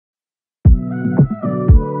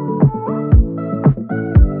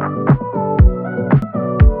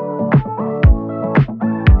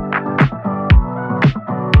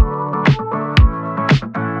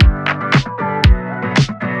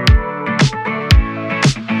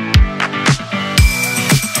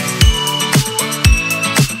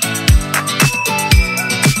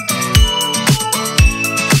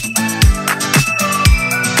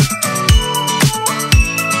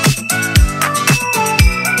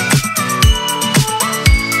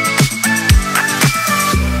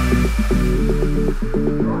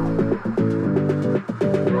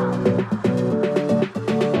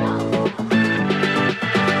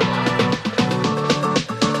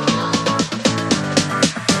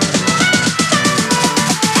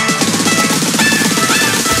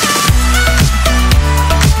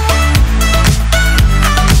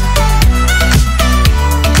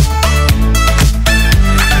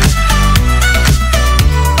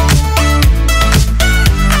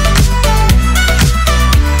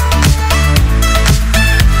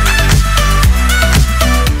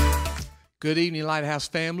Good evening, Lighthouse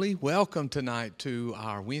family. Welcome tonight to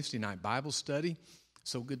our Wednesday night Bible study.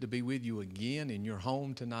 So good to be with you again in your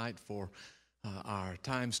home tonight for our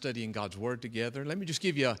time studying God's Word together. Let me just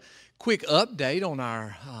give you a quick update on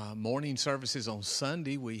our morning services on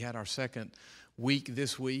Sunday. We had our second week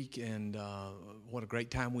this week, and what a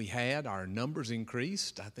great time we had. Our numbers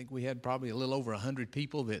increased. I think we had probably a little over 100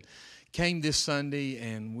 people that came this Sunday,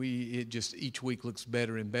 and it just each week looks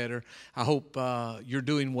better and better. I hope you're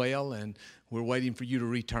doing well, and we're waiting for you to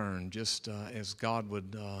return, just as God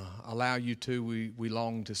would allow you to. We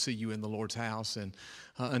long to see you in the Lord's house, and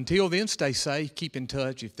until then, stay safe, keep in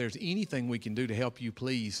touch. If there's anything we can do to help you,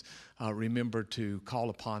 please remember to call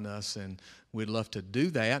upon us, and we'd love to do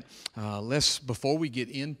that. Before we get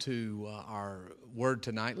into our word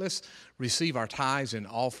tonight, let's receive our tithes and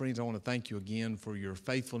offerings. I want to thank you again for your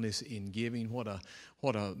faithfulness in giving. What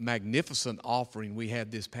a magnificent offering we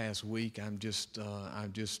had this past week. I'm just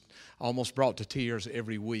almost brought to tears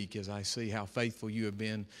every week as I see how faithful you have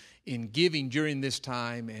been in giving during this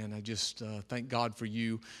time, and I just thank God for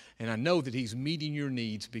you. And I know that He's meeting your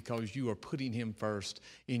needs because you are putting Him first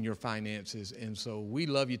in your finances. And so we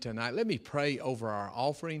love you tonight. Let me pray over our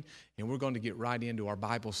offering, and we're going to get right into our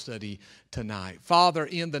Bible study tonight. Father,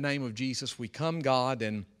 in the name of Jesus, we come, God,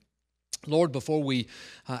 and Lord, before we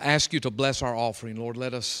ask you to bless our offering, Lord,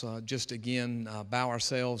 let us just again bow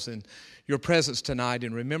ourselves in your presence tonight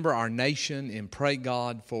and remember our nation and pray,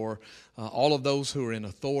 God, for all of those who are in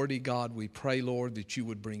authority. God, we pray, Lord, that you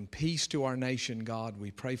would bring peace to our nation. God,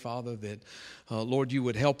 we pray, Father, that, Lord, you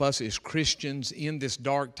would help us as Christians in this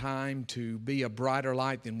dark time to be a brighter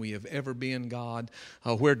light than we have ever been, God.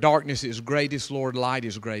 Where darkness is greatest, Lord, light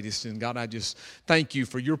is greatest. And God, I just thank you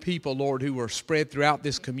for your people, Lord, who are spread throughout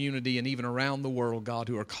this community and even around the world, God,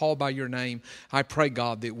 who are called by your name. I pray,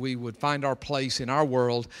 God, that we would find our place in our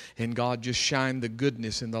world and, God, just shine the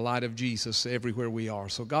goodness and the light of Jesus everywhere we are.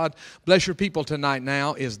 So, God, bless your people tonight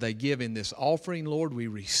now as they give in this offering, Lord. We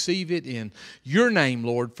receive it in your name,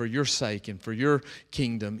 Lord, for your sake and for your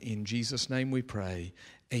kingdom. In Jesus' name we pray.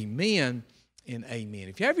 Amen and amen.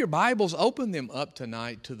 If you have your Bibles, open them up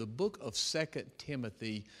tonight to the book of 2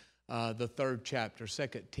 Timothy, the third chapter, 2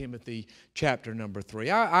 Timothy chapter number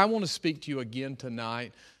 3. I want to speak to you again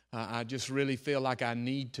tonight. I just really feel like I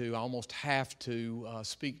need to, I almost have to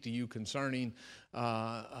speak to you concerning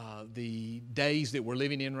the days that we're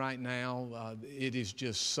living in right now. It is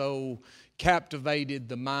just so captivated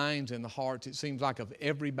the minds and the hearts, it seems like, of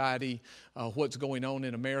everybody, what's going on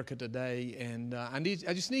in America today. And I need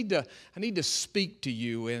to speak to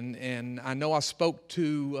you. And I know I spoke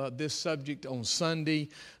to this subject on Sunday,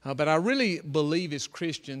 but I really believe as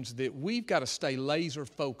Christians that we've got to stay laser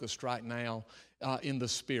focused right now in the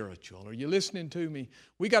spiritual. Are you listening to me?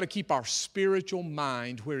 We got to keep our spiritual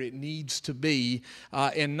mind where it needs to be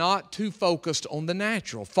and not too focused on the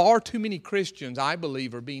natural. Far too many Christians, I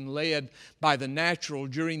believe, are being led by the natural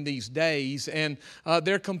during these days, and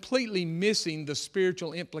they're completely missing the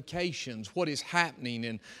spiritual implications, what is happening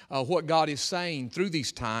and what God is saying through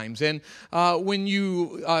these times. And when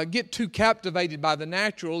you get too captivated by the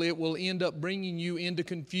natural, it will end up bringing you into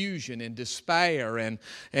confusion and despair and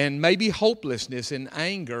maybe hopelessness and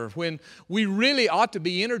anger, when we really ought to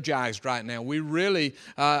be energized right now. We really,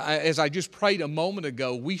 as I just prayed a moment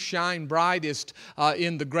ago, we shine brightest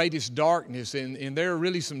in the greatest darkness, and there are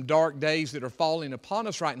really some dark days that are falling upon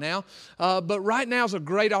us right now, but right now is a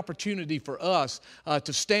great opportunity for us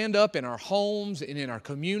to stand up in our homes and in our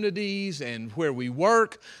communities and where we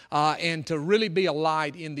work, and to really be a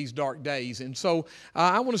light in these dark days. And so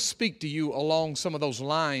I want to speak to you along some of those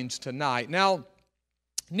lines tonight. Now,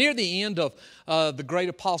 near the end of the great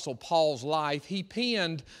apostle Paul's life, he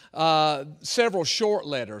penned several short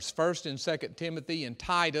letters, 1st and 2nd Timothy and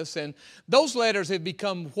Titus, and those letters have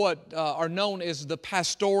become what are known as the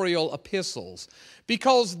pastoral epistles,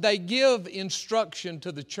 because they give instruction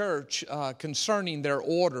to the church concerning their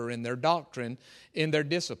order and their doctrine in their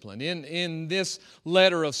discipline. In this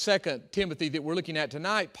letter of 2 Timothy that we're looking at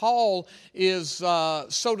tonight, Paul is,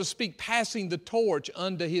 so to speak, passing the torch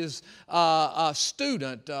unto his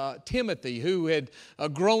student, Timothy, who had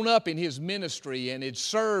grown up in his ministry and had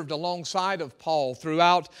served alongside of Paul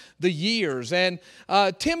throughout the years. And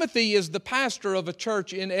Timothy is the pastor of a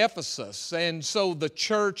church in Ephesus, and so the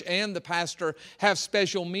church and the pastor have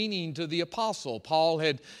special meaning to the apostle. Paul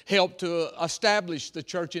had helped to establish the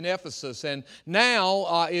church in Ephesus, and now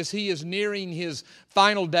now, as he is nearing his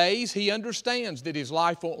final days, he understands that his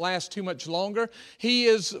life won't last too much longer. He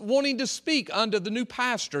is wanting to speak unto the new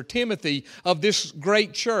pastor, Timothy, of this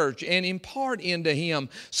great church and impart into him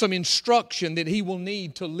some instruction that he will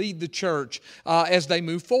need to lead the church as they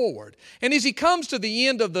move forward. And as he comes to the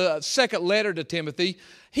end of the second letter to Timothy,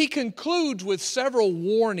 he concludes with several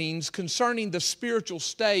warnings concerning the spiritual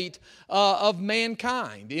state of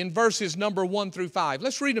mankind in verses number 1 through 5.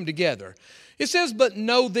 Let's read them together. It says, "But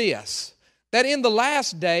know this, that in the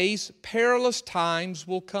last days perilous times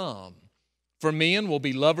will come. For men will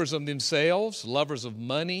be lovers of themselves, lovers of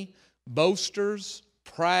money, boasters,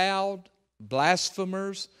 proud,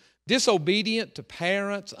 blasphemers, disobedient to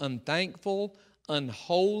parents, unthankful,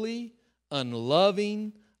 unholy,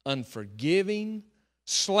 unloving, unforgiving,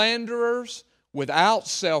 slanderers, without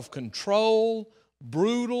self-control,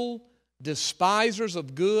 brutal, despisers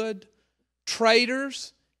of good,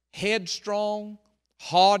 traitors, headstrong,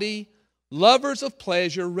 haughty, lovers of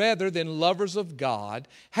pleasure rather than lovers of God,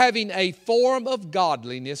 having a form of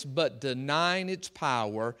godliness but denying its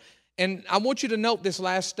power." And I want you to note this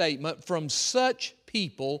last statement, "From such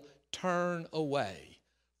people turn away."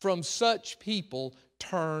 From such people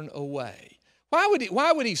turn away. Why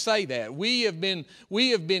would he say that? We have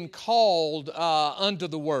been called unto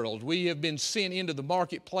the world. We have been sent into the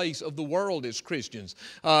marketplace of the world as Christians.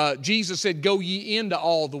 Jesus said, "Go ye into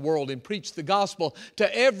all the world and preach the gospel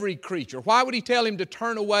to every creature." Why would he tell him to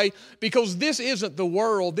turn away? Because this isn't the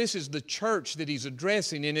world. This is the church that he's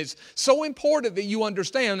addressing. And it's so important that you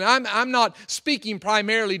understand. I'm not speaking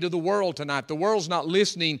primarily to the world tonight. The world's not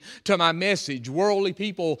listening to my message. Worldly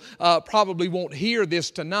people probably won't hear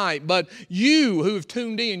this tonight. But you who have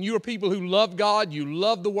tuned in, you are people who love God, you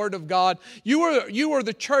love the Word of God, you are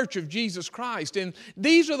the church of Jesus Christ. And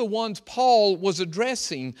these are the ones Paul was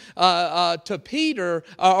addressing to Peter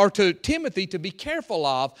or to Timothy to be careful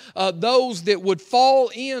of, those that would fall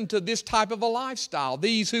into this type of a lifestyle,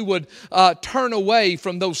 these who would turn away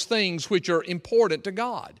from those things which are important to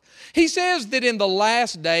God. He says that in the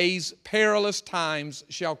last days perilous times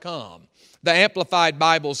shall come. The Amplified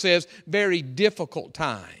Bible says very difficult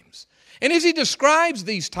times. And as he describes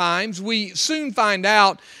these times, we soon find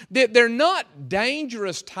out that they're not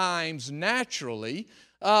dangerous times naturally.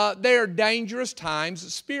 They're dangerous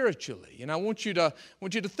times spiritually. And I want you to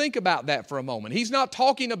think about that for a moment. He's not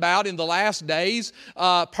talking about in the last days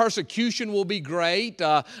persecution will be great,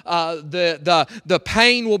 the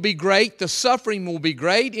pain will be great, the suffering will be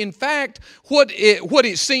great. In fact, what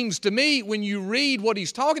it seems to me when you read what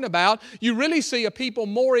he's talking about, you really see a people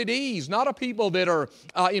more at ease, not a people that are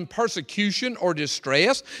in persecution or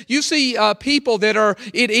distress. You see people that are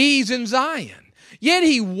at ease in Zion. Yet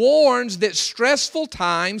he warns that stressful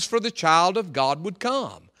times for the child of God would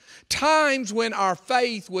come. Times when our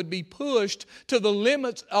faith would be pushed to the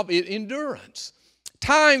limits of its endurance.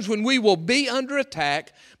 Times when we will be under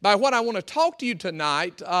attack by what I want to talk to you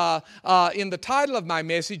tonight in the title of my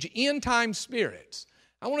message, End Time Spirits.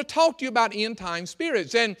 I want to talk to you about end time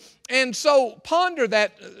spirits. And so ponder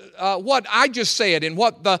that, what I just said and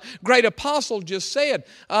what the great apostle just said.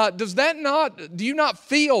 Do you not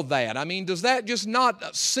feel that? I mean, does that just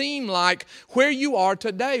not seem like where you are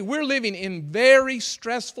today? We're living in very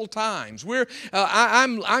stressful times.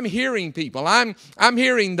 I'm hearing people. I'm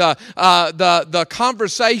hearing the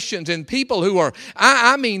conversations and people who are,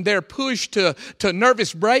 I mean, they're pushed to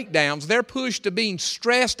nervous breakdowns. They're pushed to being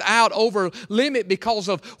stressed out over limit because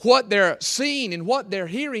of what they're seeing and what they're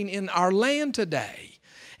hearing in our land today.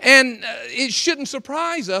 And it shouldn't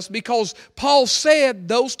surprise us because Paul said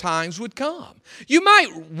those times would come. You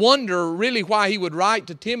might wonder really why he would write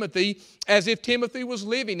to Timothy as if Timothy was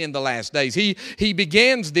living in the last days. He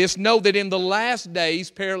begins this, know that in the last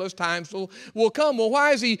days perilous times will come. Well,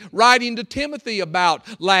 why is he writing to Timothy about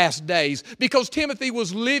last days? Because Timothy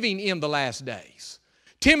was living in the last days.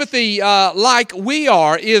 Timothy, like we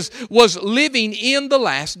are, was living in the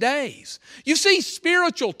last days. You see,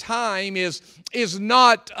 spiritual time is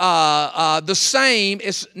not the same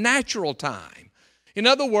as natural time. In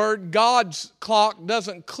other words, God's clock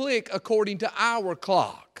doesn't click according to our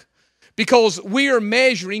clock because we are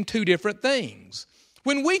measuring two different things.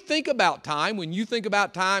 When we think about time, when you think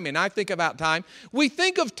about time and I think about time, we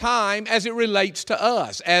think of time as it relates to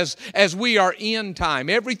us, as we are in time.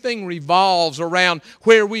 Everything revolves around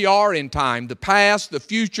where we are in time, the past, the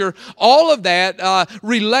future, all of that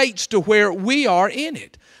relates to where we are in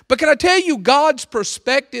it. But can I tell you, God's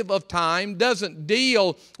perspective of time doesn't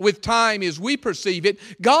deal with time as we perceive it.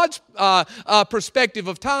 God's perspective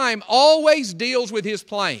of time always deals with His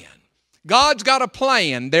plan. God's got a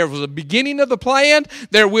plan. There was a beginning of the plan.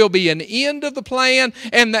 There will be an end of the plan.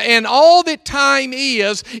 And all that time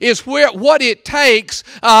is what it takes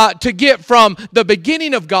to get from the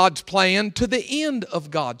beginning of God's plan to the end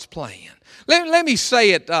of God's plan. Let me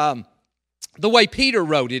say it the way Peter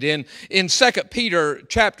wrote it in 2 Peter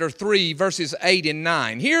chapter 3, verses 8 and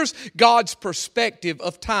 9. Here's God's perspective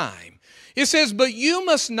of time. It says, "But you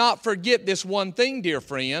must not forget this one thing, dear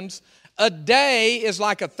friends. A day is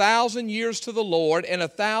like 1,000 years to the Lord, and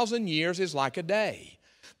 1,000 years is like a day."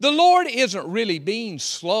 The Lord isn't really being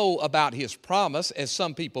slow about His promise, as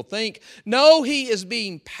some people think. No, He is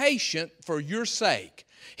being patient for your sake.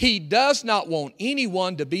 He does not want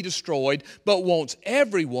anyone to be destroyed, but wants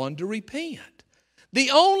everyone to repent.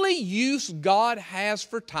 The only use God has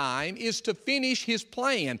for time is to finish His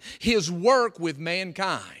plan, His work with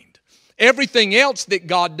mankind. Everything else that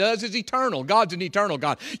God does is eternal. God's an eternal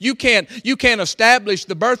God. You can't establish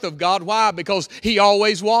the birth of God. Why? Because He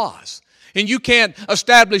always was. And you can't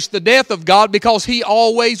establish the death of God because He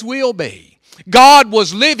always will be. God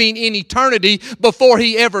was living in eternity before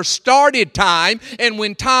He ever started time. And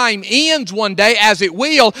when time ends one day, as it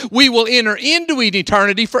will, we will enter into an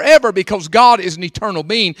eternity forever because God is an eternal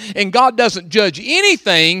being. And God doesn't judge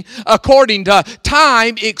anything according to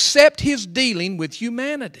time except His dealing with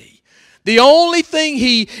humanity. The only thing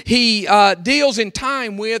He deals in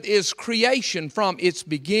time with is creation from its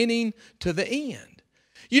beginning to the end.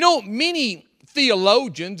 You know, many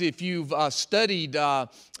theologians, if you've studied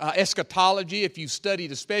eschatology, if you've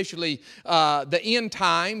studied especially the end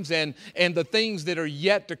times and the things that are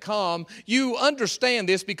yet to come, you understand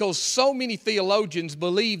this because so many theologians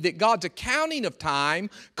believe that God's accounting of time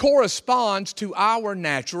corresponds to our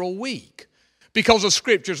natural week. Because of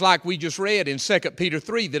scriptures like we just read in 2 Peter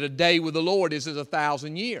 3, that a day with the Lord is as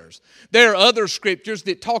 1,000 years. There are other scriptures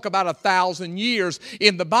that talk about 1,000 years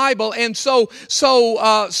in the Bible. And so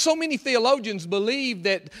many theologians believe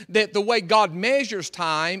that the way God measures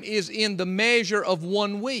time is in the measure of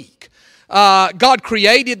 1 week. God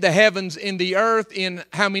created the heavens and the earth in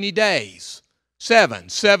how many days?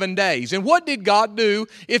 7 days. And what did God do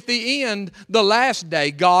at the end, the last day?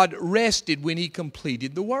 God rested when He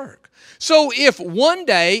completed the work. So if 1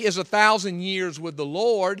 day is 1,000 years with the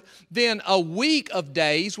Lord, then a week of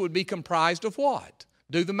days would be comprised of what?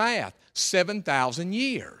 Do the math. 7,000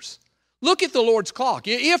 years. Look at the Lord's clock.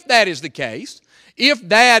 If that is the case, if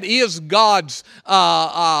that is God's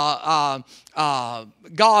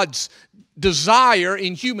desire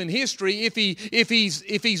in human history, if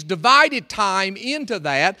He's divided time into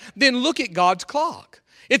that, then look at God's clock.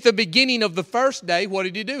 At the beginning of the first day, what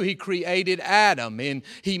did He do? He created Adam, and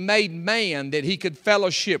He made man that he could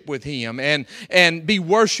fellowship with him and be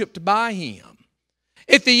worshiped by him.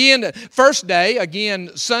 At the end, first day,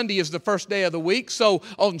 again, Sunday is the first day of the week. So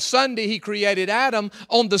on Sunday, He created Adam.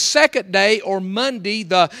 On the second day, or Monday,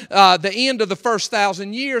 the end of the first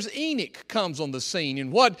 1,000 years, Enoch comes on the scene. And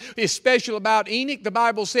what is special about Enoch? The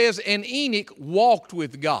Bible says, and Enoch walked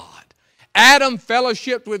with God. Adam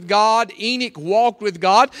fellowshiped with God. Enoch walked with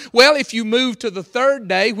God. Well, if you move to the third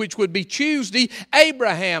day, which would be Tuesday,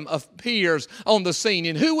 Abraham appears on the scene.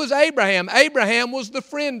 And who was Abraham? Abraham was the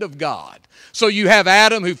friend of God. So you have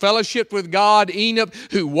Adam who fellowshiped with God, Enoch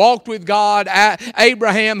who walked with God,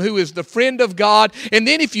 Abraham who is the friend of God. And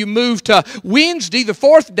then if you move to Wednesday, the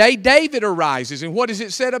fourth day, David arises. And what is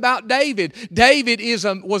it said about David? David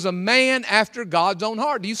was a man after God's own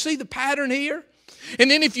heart. Do you see the pattern here?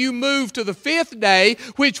 And then if you move to the fifth day,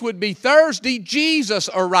 which would be Thursday, Jesus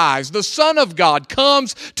arrives. The Son of God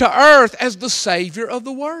comes to earth as the Savior of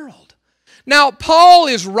the world. Now, Paul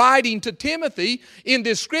is writing to Timothy in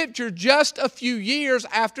this scripture just a few years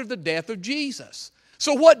after the death of Jesus.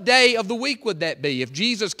 So what day of the week would that be? If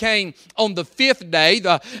Jesus came on the fifth day,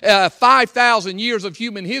 the 5,000 years of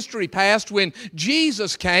human history passed when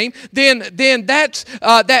Jesus came, then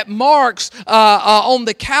that marks on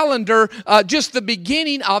the calendar just the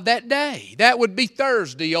beginning of that day. That would be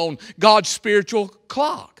Thursday on God's spiritual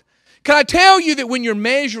clock. Can I tell you that when you're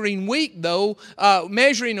measuring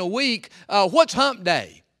a week, what's hump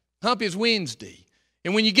day? Hump is Wednesday.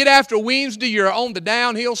 And when you get after Wednesday, you're on the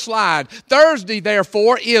downhill slide. Thursday,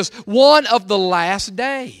 therefore, is one of the last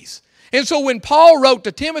days. And so when Paul wrote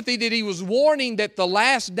to Timothy that he was warning that the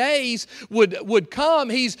last days would come,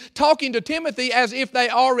 he's talking to Timothy as if they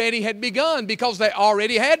already had begun, because they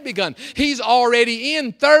already had begun. He's already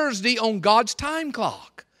in Thursday on God's time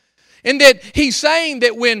clock. And that he's saying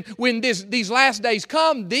that when these last days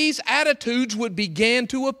come, these attitudes would begin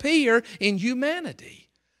to appear in humanity.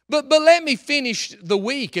 But let me finish the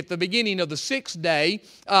week. At the beginning of the sixth day,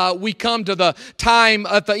 we come to the time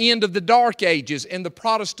at the end of the Dark Ages and the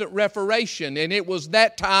Protestant Reformation. And it was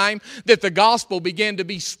that time that the gospel began to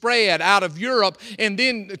be spread out of Europe and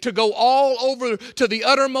then to go all over to the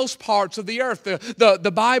uttermost parts of the earth.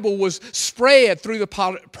 The Bible was spread through the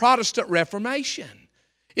Protestant Reformation.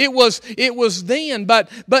 It was then, but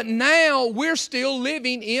now we're still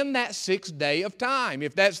living in that sixth day of time.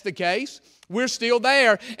 If that's the case, we're still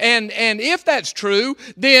there. And if that's true,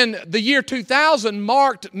 then the year 2000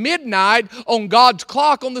 marked midnight on God's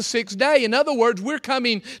clock on the sixth day. In other words, we're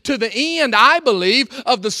coming to the end, I believe,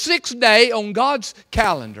 of the sixth day on God's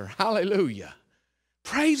calendar. Hallelujah.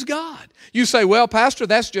 Praise God. You say, well, Pastor,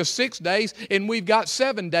 that's just 6 days and we've got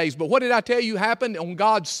 7 days. But what did I tell you happened on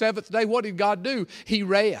God's seventh day? What did God do? He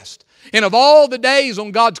rested. And of all the days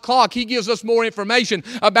on God's clock, He gives us more information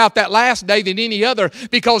about that last day than any other,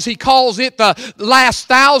 because He calls it the last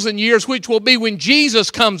 1,000 years, which will be when Jesus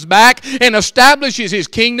comes back and establishes His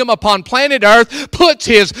kingdom upon planet Earth, puts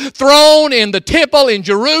His throne in the temple in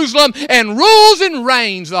Jerusalem, and rules and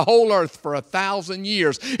reigns the whole earth for 1,000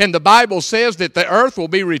 years. And the Bible says that the earth will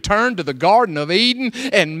be returned to the Garden of Eden,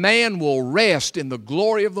 and man will rest in the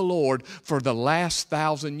glory of the Lord for the last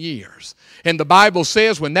 1,000 years. And the Bible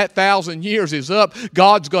says when that 1,000 years is up,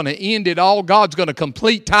 God's going to end it all. God's going to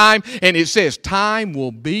complete time. And it says time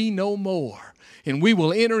will be no more. And we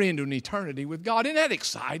will enter into an eternity with God. Isn't that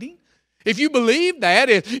exciting? If you believe that,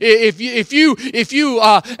 if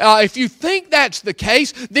you think that's the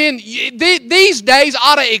case, then these days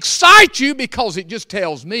ought to excite you, because it just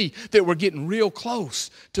tells me that we're getting real close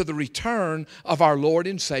to the return of our Lord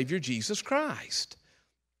and Savior Jesus Christ.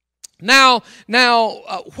 Now,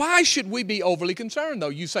 why should we be overly concerned, though?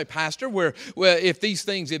 You say, Pastor, well, if these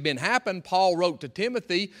things have been happened, Paul wrote to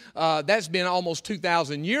Timothy, that's been almost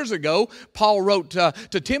 2,000 years ago. Paul wrote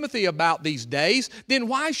to Timothy about these days. Then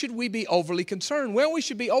why should we be overly concerned? Well, we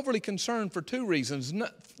should be overly concerned for two reasons.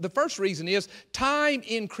 The first reason is time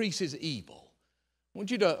increases evil. I want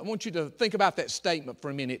you to think about that statement for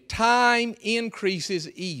a minute. Time increases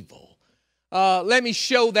evil. Let me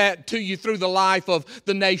show that to you through the life of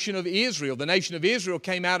the nation of Israel. The nation of Israel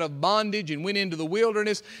came out of bondage and went into the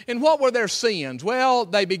wilderness. And what were their sins? Well,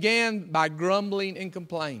 they began by grumbling and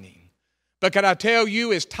complaining. But can I tell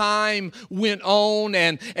you, as time went on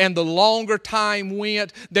and the longer time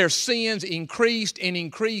went, their sins increased and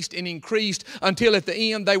increased and increased until at the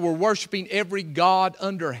end they were worshiping every god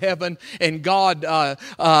under heaven, and God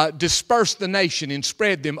dispersed the nation and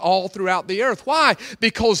spread them all throughout the earth. Why?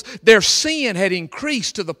 Because their sin had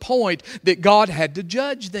increased to the point that God had to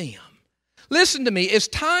judge them. Listen to me, as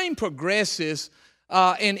time progresses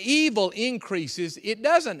and evil increases, it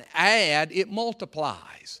doesn't add, it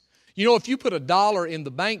multiplies. You know, if you put $1 in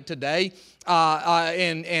the bank today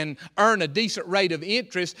and earn a decent rate of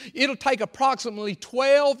interest, it'll take approximately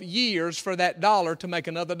 12 years for that dollar to make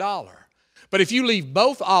another dollar. But if you leave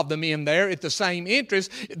both of them in there at the same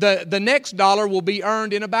interest, the next dollar will be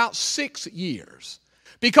earned in about 6 years.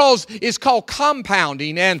 Because it's called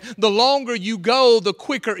compounding, and the longer you go, the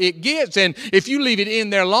quicker it gets. And if you leave it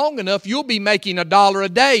in there long enough, you'll be making $1 a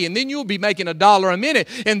day, and then you'll be making $1 a minute,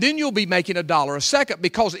 and then you'll be making $1 a second.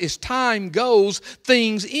 Because as time goes,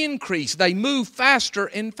 things increase. They move faster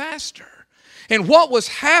and faster. And what was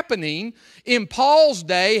happening in Paul's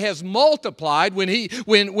day has multiplied when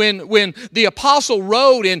the apostle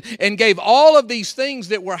wrote and gave all of these things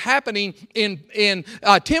that were happening in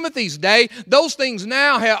Timothy's day. Those things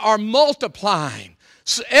now are multiplying.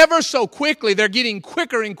 Ever so quickly, they're getting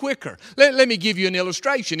quicker and quicker. Let me give you an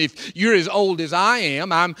illustration. If you're as old as I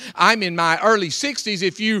am, I'm in my early 60s.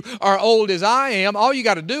 If you are old as I am, all you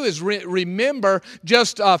got to do is remember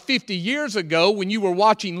just 50 years ago when you were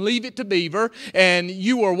watching Leave It to Beaver and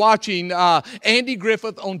you were watching Andy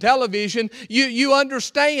Griffith on television. You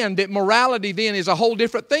understand that morality then is a whole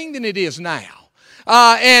different thing than it is now.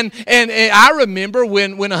 And I remember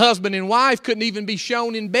when a husband and wife couldn't even be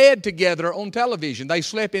shown in bed together on television. They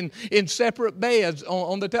slept in separate beds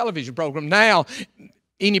on the television program. Now,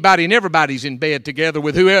 anybody and everybody's in bed together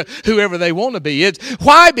with whoever they want to be.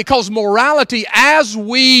 Why? Because morality, as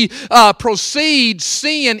we proceed,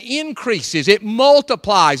 sin increases. It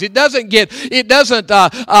multiplies. It doesn't just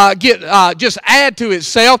add to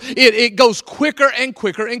itself. It goes quicker and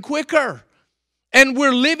quicker and quicker. And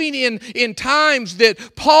we're living in times that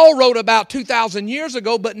Paul wrote about 2,000 years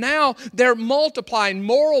ago, but now they're multiplying.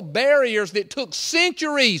 Moral barriers that took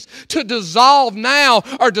centuries to dissolve now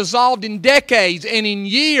are dissolved in decades and in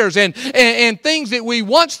years. And things that we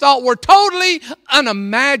once thought were totally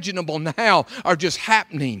unimaginable now are just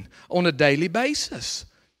happening on a daily basis.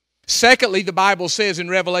 Secondly, the Bible says in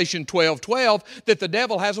Revelation 12:12 that the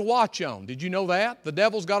devil has a watch on. Did you know that? The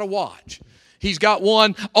devil's got a watch. He's got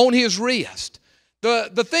one on his wrist.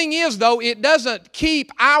 The thing is, though, it doesn't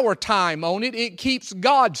keep our time on it. It keeps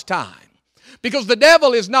God's time. Because the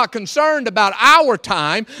devil is not concerned about our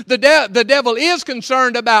time. The devil is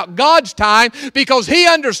concerned about God's time because he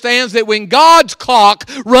understands that when God's clock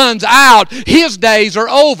runs out, his days are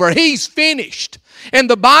over. He's finished. And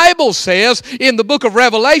the Bible says in the book of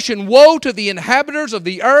Revelation, "Woe to the inhabitants of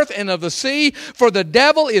the earth and of the sea, for the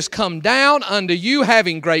devil is come down unto you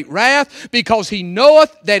having great wrath, because he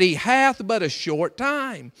knoweth that he hath but a short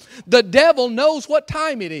time." The devil knows what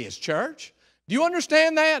time it is, church. Do you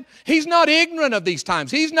understand that? He's not ignorant of these times.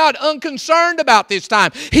 He's not unconcerned about this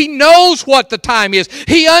time. He knows what the time is.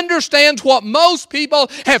 He understands what most people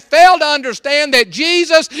have failed to understand, that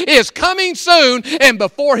Jesus is coming soon, and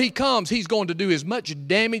before He comes, He's going to do as much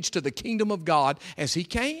damage to the kingdom of God as He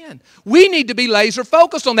can. We need to be laser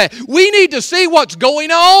focused on that. We need to see what's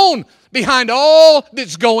going on behind all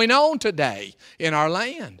that's going on today in our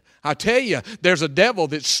land. I tell you, there's a devil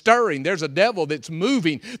that's stirring. There's a devil that's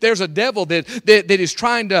moving. There's a devil that is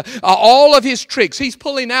trying to, all of his tricks. He's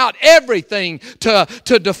pulling out everything to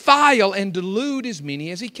defile and delude as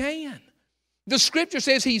many as he can. The Scripture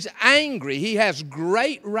says he's angry. He has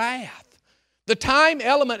great wrath. The time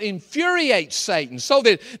element infuriates Satan so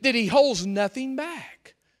that he holds nothing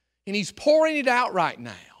back. And he's pouring it out right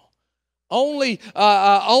now. Only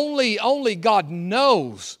God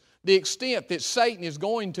knows the extent that Satan is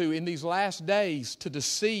going to in these last days to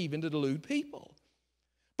deceive and to delude people.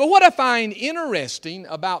 But what I find interesting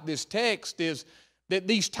about this text is that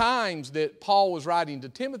these times that Paul was writing to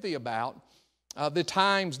Timothy about, the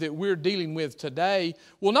times that we're dealing with today,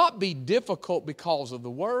 will not be difficult because of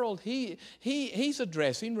the world. He's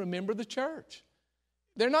addressing, remember, the church.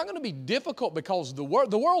 They're not going to be difficult because of the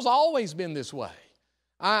world. The world's always been this way.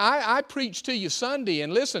 I preach to you Sunday,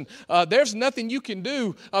 and listen, there's nothing you can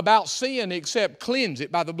do about sin except cleanse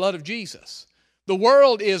it by the blood of Jesus. The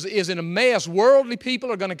world is in a mess. Worldly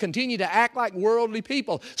people are going to continue to act like worldly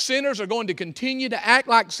people. Sinners are going to continue to act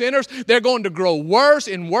like sinners. They're going to grow worse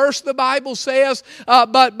and worse, the Bible says.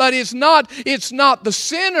 But it's not the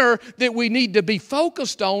sinner that we need to be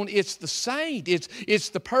focused on. It's the saint. It's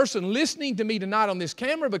the person listening to me tonight on this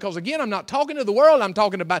camera, because again, I'm not talking to the world. I'm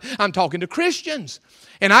talking to Christians.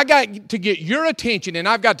 And I got to get your attention, and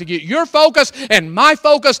I've got to get your focus and my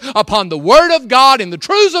focus upon the Word of God and the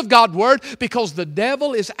truths of God's Word, because the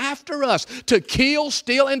devil is after us to kill,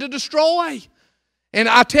 steal, and to destroy. And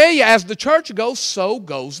I tell you, as the church goes, so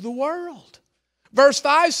goes the world. Verse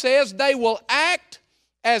 5 says, "They will act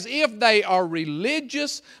as if they are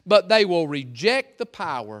religious, but they will reject the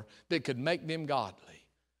power that could make them godly."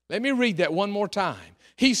 Let me read that one more time.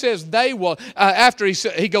 He says they will, after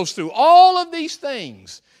he goes through all of these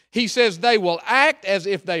things, he says they will act as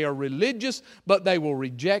if they are religious, but they will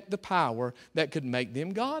reject the power that could make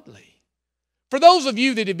them godly. For those of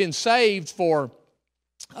you that have been saved for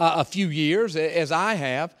a few years, as I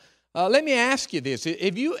have, let me ask you this.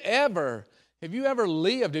 Have you ever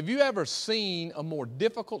seen a more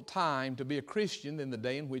difficult time to be a Christian than the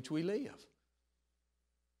day in which we live?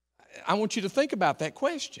 I want you to think about that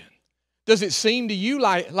question. Does it seem to you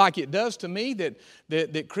like it does to me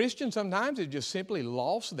that Christians sometimes have just simply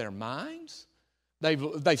lost their minds?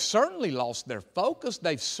 They've certainly lost their focus.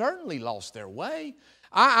 They've certainly lost their way.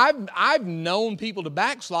 I've known people to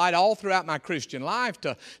backslide all throughout my Christian life,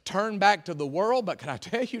 to turn back to the world. But can I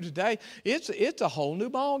tell you today, it's a whole new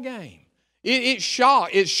ball game. It's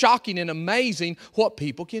shocking and amazing what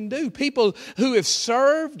people can do. People who have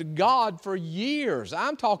served God for years.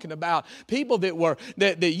 I'm talking about people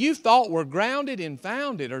that you thought were grounded and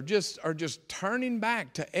founded are just turning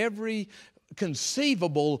back to every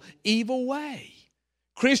conceivable evil way.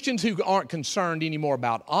 Christians who aren't concerned anymore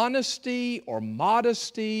about honesty or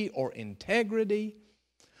modesty or integrity.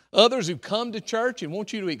 Others who come to church and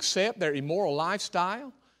want you to accept their immoral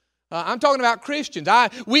lifestyle. I'm talking about Christians.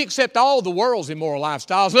 We accept all the world's immoral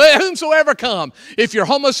lifestyles. Let whomsoever come. If you're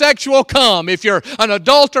homosexual, come. If you're an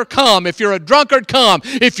adulterer, come. If you're a drunkard, come.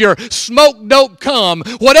 If you're smoke dope, come.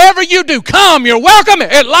 Whatever you do, come. You're welcome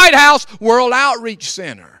at Lighthouse World Outreach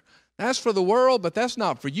Center. That's for the world, but that's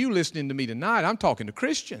not for you listening to me tonight. I'm talking to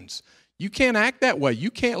Christians. You can't act that way.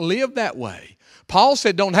 You can't live that way. Paul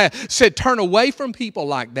said, turn away from people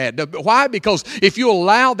like that. Why? Because if you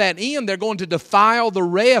allow that in, they're going to defile the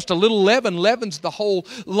rest. A little leaven leavens the whole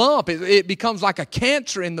lump. It becomes like a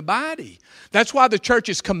cancer in the body. That's why the church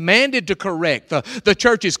is commanded to correct. The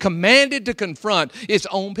church is commanded to confront its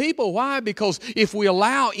own people. Why? Because if we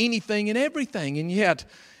allow anything and everything, and yet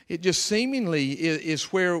It just seemingly is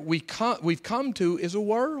where we've come to as a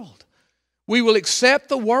world. We will accept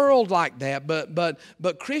the world like that,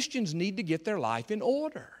 but Christians need to get their life in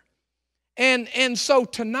order. And so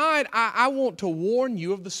tonight, I want to warn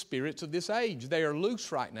you of the spirits of this age. They are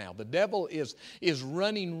loose right now. The devil is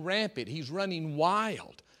running rampant. He's running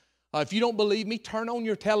wild. If you don't believe me, turn on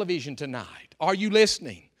your television tonight. Are you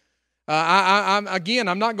listening?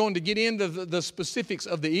 I'm not going to get into the specifics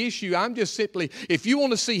of the issue. I'm just simply, if you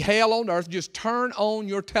want to see hell on earth, just turn on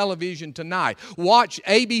your television tonight. Watch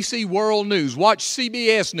ABC World News. Watch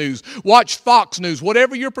CBS News. Watch Fox News.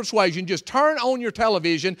 Whatever your persuasion, just turn on your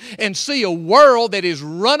television and see a world that is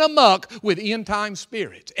run amok with end-time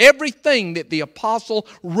spirits. Everything that the apostle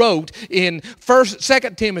wrote in 2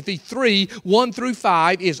 Timothy 3, 1 through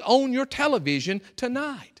 5 is on your television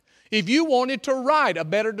tonight. If you wanted to write a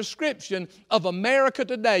better description of America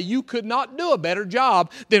today, you could not do a better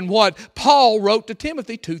job than what Paul wrote to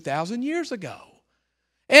Timothy 2,000 years ago.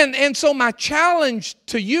 And so my challenge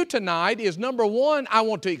to you tonight is, number one, I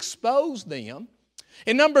want to expose them.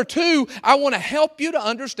 And number two, I want to help you to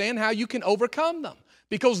understand how you can overcome them.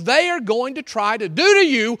 Because they are going to try to do to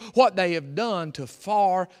you what they have done to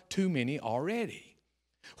far too many already.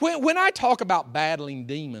 When I talk about battling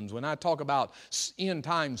demons, when I talk about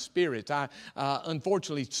end-time spirits,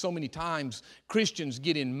 unfortunately, so many times Christians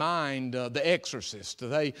get in mind The Exorcist.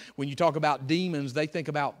 When you talk about demons, they think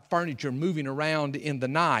about furniture moving around in the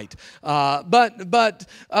night. But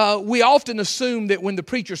we often assume that when the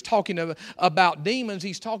preacher's talking about demons,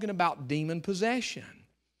 he's talking about demon possession.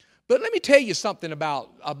 But let me tell you something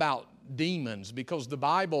about demons, because the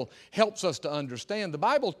Bible helps us to understand. The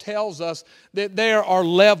Bible tells us that there are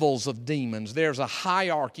levels of demons. There's a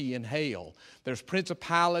hierarchy in hell. There's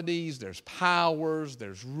principalities, there's powers,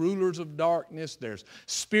 there's rulers of darkness, there's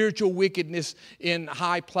spiritual wickedness in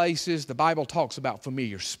high places. The Bible talks about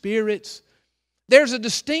familiar spirits. There's a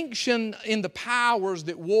distinction in the powers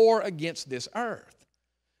that war against this earth.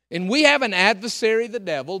 And we have an adversary, the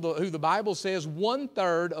devil, who the Bible says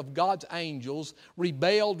 1/3 of God's angels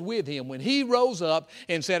rebelled with him. When he rose up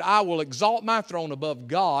and said, I will exalt my throne above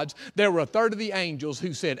God's, there were 1/3 of the angels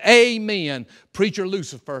who said, Amen, preacher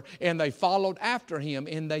Lucifer, and they followed after him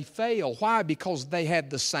and they failed. Why? Because they had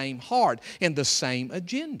the same heart and the same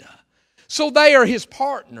agenda. So they are his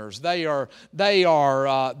partners. They are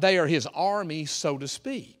his army, so to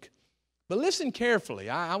speak. But listen carefully.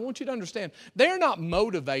 I want you to understand, they're not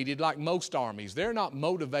motivated like most armies. They're not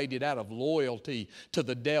motivated out of loyalty to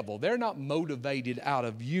the devil. They're not motivated out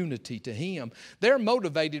of unity to him. They're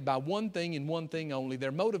motivated by one thing and one thing only.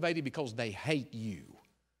 They're motivated because they hate you.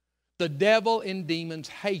 The devil and demons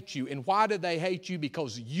hate you. And why do they hate you?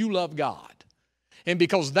 Because you love God. And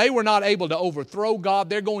because they were not able to overthrow God,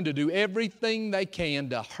 they're going to do everything they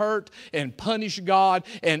can to hurt and punish God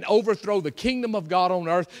and overthrow the kingdom of God on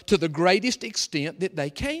earth to the greatest extent that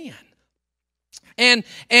they can. And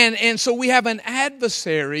so we have an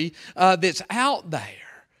adversary that's out there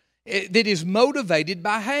that is motivated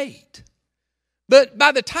by hate. But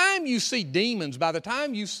by the time you see demons, by the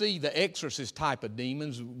time you see the Exorcist type of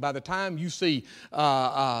demons, by the time you see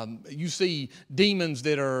demons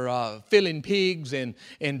that are filling pigs and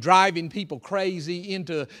driving people crazy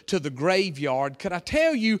into the graveyard, could I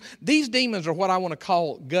tell you, these demons are what I want to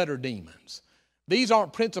call gutter demons. These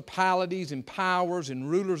aren't principalities and powers and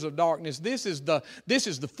rulers of darkness. This is the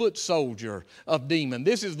foot soldier of demon.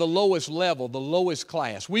 This is the lowest level, the lowest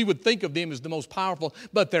class. We would think of them as the most powerful,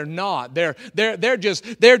 but they're not. They're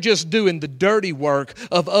just doing the dirty work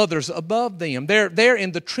of others above them. They're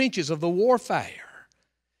in the trenches of the warfare.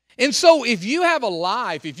 And so if you have a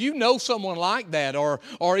life, if you know someone like that, or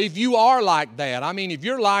if you are like that, I mean, if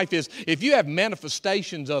you have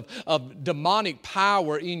manifestations of demonic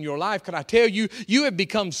power in your life, can I tell you, you have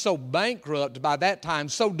become so bankrupt by that time,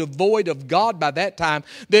 so devoid of God by that time,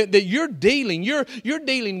 that you're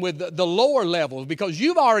dealing with the lower levels, because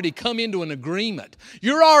you've already come into an agreement.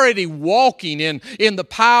 You're already walking in the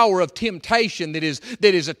power of temptation that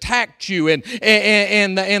has attacked you, and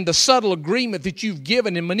the subtle agreement that you've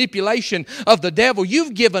given in manipulation of the devil.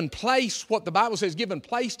 You've given place, what the Bible says, given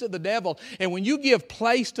place to the devil. And when you give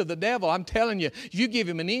place to the devil, I'm telling you, if you give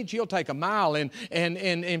him an inch, he'll take a mile.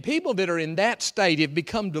 And people that are in that state have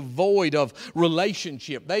become devoid of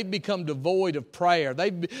relationship. They've become devoid of prayer.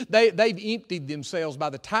 They've emptied themselves. By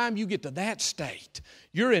the time you get to that state,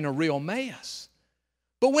 you're in a real mess.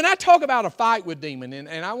 But when I talk about a fight with demon,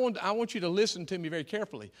 and I want you to listen to me very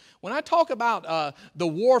carefully. When I talk about the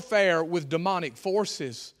warfare with demonic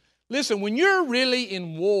forces, listen, when you're really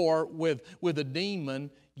in war with a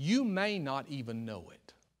demon, you may not even know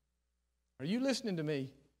it. Are you listening to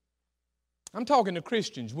me? I'm talking to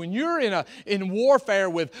Christians. When you're in warfare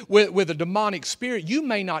with a demonic spirit, you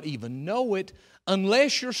may not even know it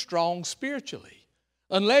unless you're strong spiritually.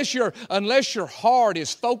 Unless your heart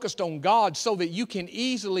is focused on God so that you can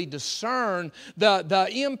easily discern the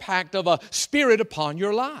impact of a spirit upon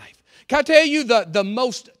your life. Can I tell you, the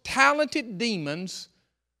most talented demons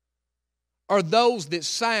are those that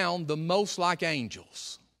sound the most like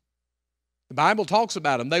angels. The Bible talks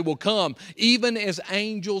about them. They will come even as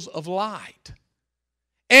angels of light.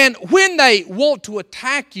 And when they want to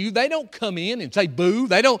attack you, they don't come in and say boo.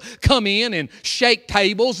 They don't come in and shake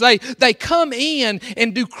tables. They come in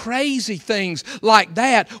and do crazy things like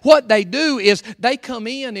that. What they do is they come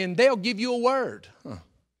in and they'll give you a word.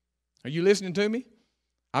 Are you listening to me?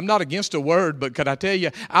 I'm not against a word, but could I tell you,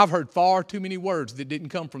 I've heard far too many words that didn't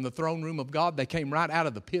come from the throne room of God. They came right out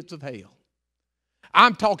of the pits of hell.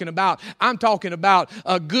 I'm talking about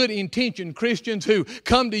good intentioned Christians who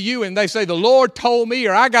come to you and they say, the Lord told me,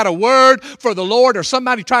 or I got a word for the Lord, or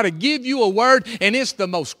somebody try to give you a word, and it's the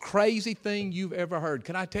most crazy thing you've ever heard.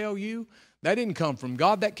 Can I tell you? That didn't come from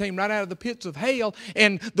God. That came right out of the pits of hell.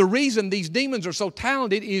 And the reason these demons are so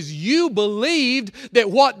talented is you believed that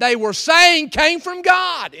what they were saying came from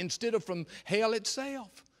God instead of from hell itself.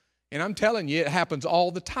 And I'm telling you, it happens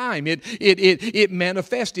all the time. It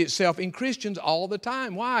manifests itself in Christians all the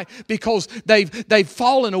time. Why? Because they've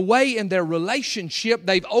fallen away in their relationship.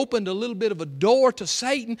 They've opened a little bit of a door to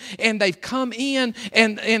Satan, and they've come in,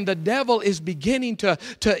 and the devil is beginning to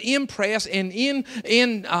impress and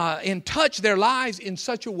touch their lives in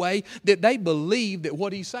such a way that they believe that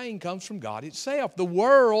what he's saying comes from God itself. The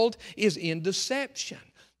world is in deception.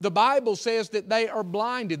 The Bible says that they are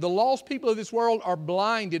blinded. The lost people of this world are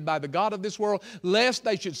blinded by the god of this world, lest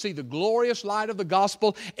they should see the glorious light of the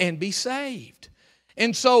gospel and be saved.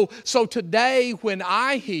 And so today when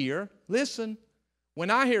I hear, listen, when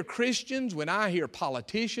I hear Christians, when I hear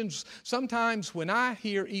politicians, sometimes when I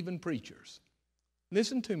hear even preachers,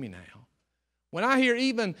 listen to me now. When I hear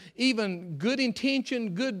even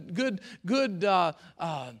good-intentioned,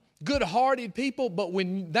 good-hearted people, but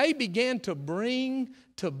when they begin to bring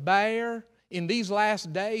to bear in these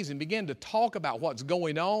last days and begin to talk about what's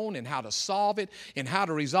going on and how to solve it and how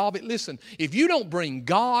to resolve it. Listen, if you don't bring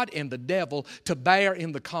God and the devil to bear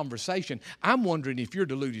in the conversation, I'm wondering if you're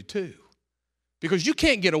deluded too. Because you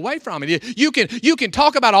can't get away from it. You can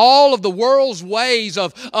talk about all of the world's ways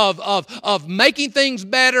of making things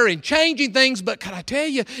better and changing things, but can I tell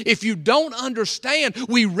you, if you don't understand,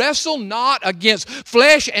 we wrestle not against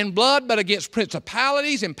flesh and blood, but against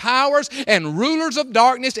principalities and powers and rulers of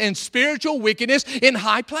darkness and spiritual wickedness in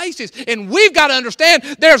high places. And we've got to understand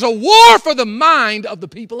there's a war for the mind of the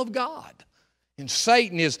people of God. And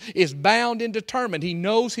Satan is bound and determined. He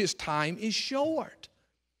knows his time is short.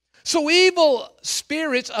 So evil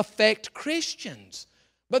spirits affect Christians,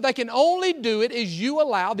 but they can only do it as you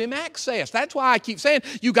allow them access. That's why I keep saying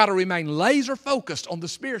you got to remain laser focused on the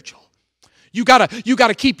spiritual. You got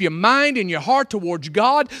to keep your mind and your heart towards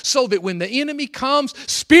God so that when the enemy comes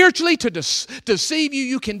spiritually to deceive you,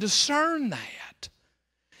 you can discern that.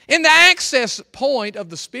 And the access point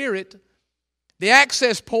of the spirit, the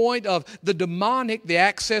access point of the demonic, the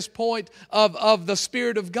access point of the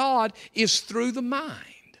Spirit of God is through the mind.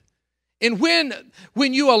 And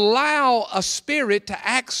when you allow a spirit to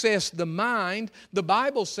access the mind, the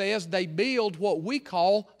Bible says they build what we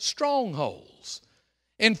call strongholds.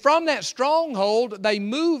 And from that stronghold, they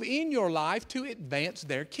move in your life to advance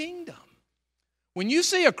their kingdom. When you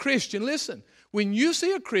see a Christian, listen, when you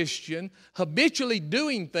see a Christian habitually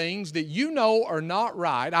doing things that you know are not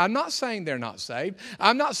right, I'm not saying they're not saved.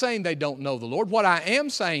 I'm not saying they don't know the Lord. What I am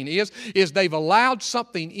saying is they've allowed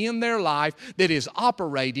something in their life that is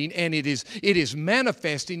operating and it is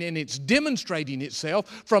manifesting and it's demonstrating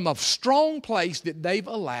itself from a strong place that they've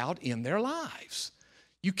allowed in their lives.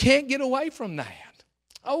 You can't get away from that.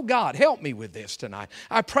 Oh God, help me with this tonight.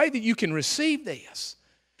 I pray that you can receive this.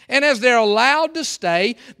 And as they're allowed to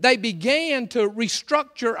stay, they began to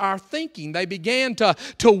restructure our thinking. They began to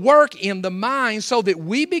work in the mind so that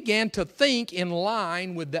we began to think in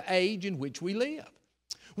line with the age in which we live.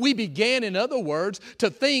 We began, in other words, to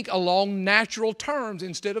think along natural terms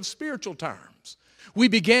instead of spiritual terms. We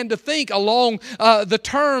began to think along the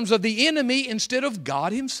terms of the enemy instead of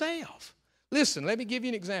God Himself. Listen, let me give you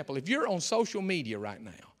an example. If you're on social media right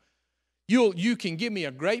now, you can give me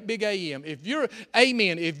a great big amen.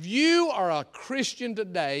 If you are a Christian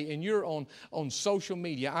today and you're on social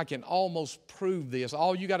media, I can almost prove this.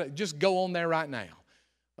 All you got to just go on there right now.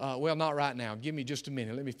 Well, not right now. Give me just a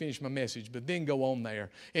minute. Let me finish my message. But then go on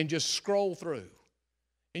there and just scroll through.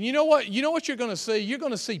 And you know what? You know what you're going to see? You're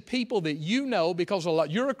going to see people that you know because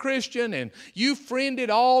you're a Christian and you friended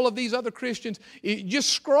all of these other Christians.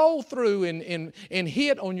 Just scroll through and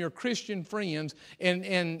hit on your Christian friends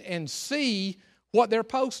and see what they're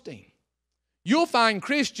posting. You'll find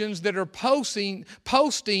Christians that are posting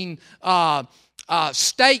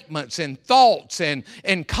statements and thoughts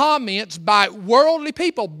and comments by worldly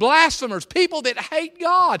people, blasphemers, people that hate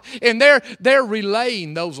God. And they're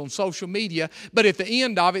relaying those on social media. But at the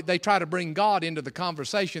end of it, they try to bring God into the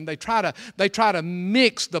conversation. They try to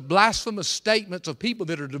mix the blasphemous statements of people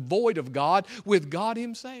that are devoid of God with God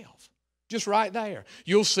Himself. Just right there.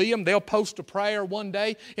 You'll see them. They'll post a prayer one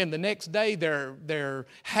day, and the next day they're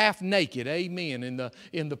half naked. Amen.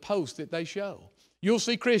 In the post that they show. You'll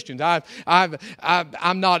see Christians. I've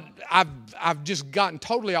just gotten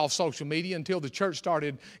totally off social media until the church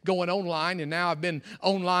started going online, and now I've been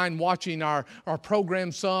online watching our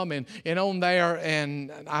program some and on there,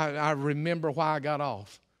 and I remember why I got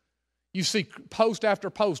off. You see post after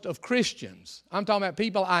post of Christians. I'm talking about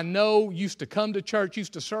people I know used to come to church,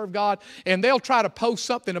 used to serve God, and they'll try to post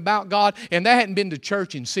something about God, and they hadn't been to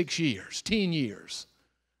church in 6 years, 10 years.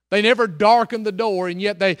 They never darken the door, and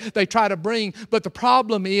yet they try to bring, but the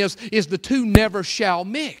problem is the two never shall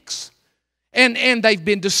mix. And they've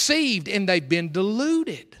been deceived, and they've been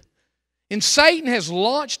deluded. And Satan has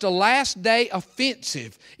launched a last day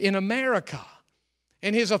offensive in America.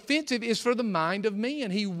 And his offensive is for the mind of men.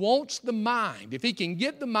 He wants the mind. If he can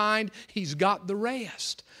get the mind, he's got the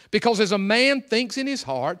rest. Because as a man thinks in his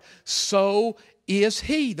heart, so is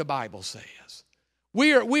he, the Bible says.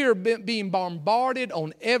 We are being bombarded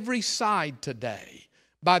on every side today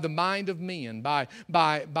by the mind of men,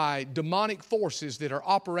 by demonic forces that are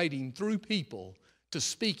operating through people to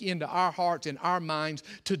speak into our hearts and our minds,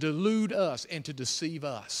 to delude us and to deceive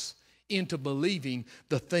us into believing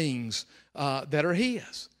the things that are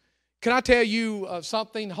His. Can I tell you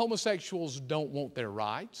something? Homosexuals don't want their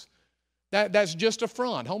rights. That's just a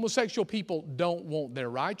front. Homosexual people don't want their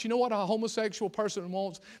rights. You know what a homosexual person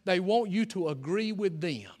wants? They want you to agree with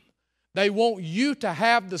them. They want you to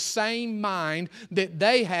have the same mind that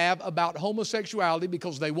they have about homosexuality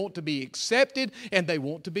because they want to be accepted and they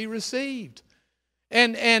want to be received.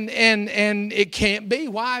 And it can't be.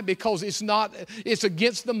 Why? Because it's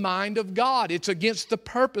against the mind of God. It's against the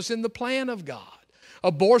purpose and the plan of God.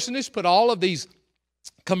 Abortionists put all of these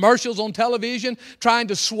commercials on television trying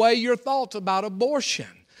to sway your thoughts about abortion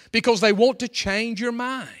because they want to change your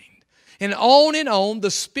mind. And on,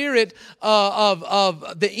 the spirit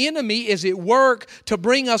of the enemy is at work to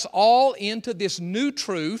bring us all into this new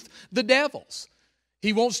truth, the devil's.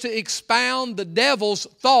 He wants to expound the devil's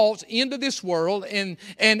thoughts into this world, and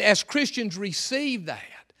as Christians receive that.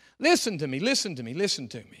 Listen to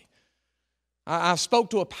me. I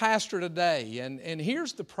spoke to a pastor today, and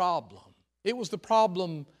here's the problem. It was the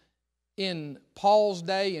problem in Paul's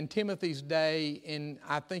day, in Timothy's day, and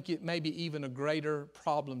I think it may be even a greater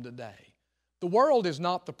problem today. The world is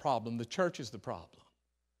not the problem. The church is the problem.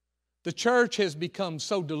 The church has become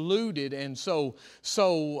so deluded and so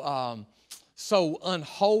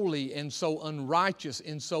unholy and so unrighteous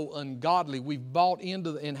and so ungodly. We've bought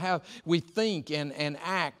into we think and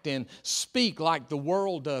act and speak like the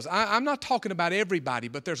world does. I'm not talking about everybody,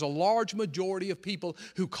 but there's a large majority of people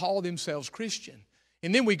who call themselves Christian.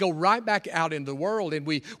 And then we go right back out into the world and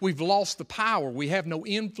we've lost the power. We have no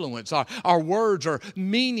influence. Our words are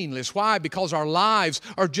meaningless. Why? Because our lives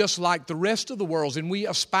are just like the rest of the world's, and we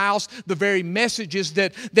espouse the very messages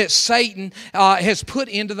that Satan has put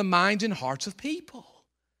into the minds and hearts of people.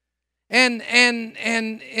 And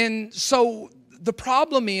so the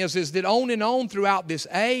problem is that on throughout this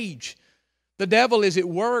age, the devil is at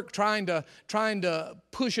work trying to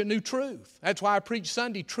push a new truth. That's why I preach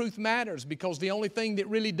Sunday, truth matters, because the only thing that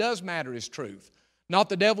really does matter is truth. Not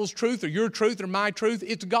the devil's truth or your truth or my truth,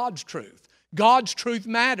 it's God's truth. God's truth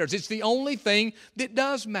matters. It's the only thing that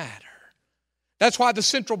does matter. That's why the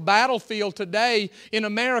central battlefield today in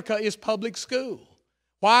America is public school.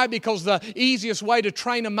 Why? Because the easiest way to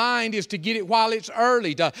train a mind is to get it while it's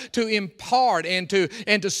early, to impart and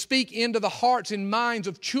to speak into the hearts and minds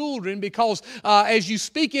of children, because as you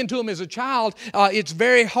speak into them as a child, it's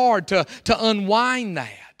very hard to unwind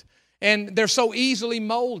that. And they're so easily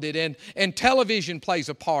molded, and television plays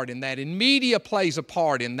a part in that, and media plays a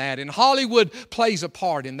part in that, and Hollywood plays a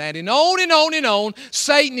part in that, and on.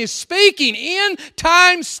 Satan is speaking.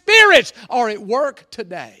 End-time spirits are at work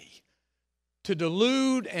today to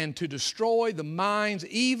delude and to destroy the minds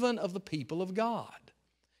even of the people of God.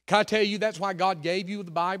 Can I tell you that's why God gave you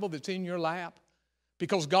the Bible that's in your lap?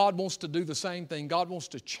 Because God wants to do the same thing. God wants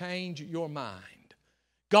to change your mind.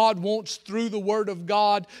 God wants, through the Word of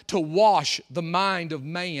God, to wash the mind of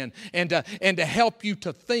man and to help you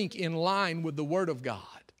to think in line with the Word of God.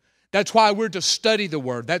 That's why we're to study the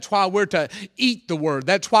Word. That's why we're to eat the Word.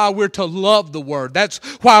 That's why we're to love the Word. That's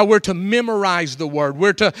why we're to memorize the Word.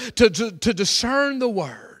 We're to discern the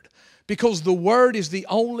Word, because the Word is the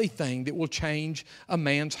only thing that will change a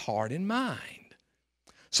man's heart and mind.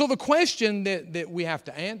 So the question that we have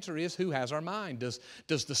to answer is, who has our mind? Does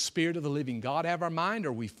the Spirit of the living God have our mind?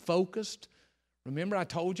 Are we focused? Remember, I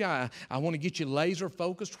told you I want to get you laser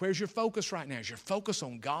focused. Where's your focus right now? Is your focus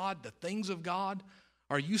on God, the things of God?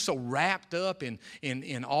 Are you so wrapped up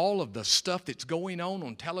in all of the stuff that's going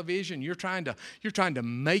on television? You're trying to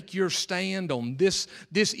make your stand on this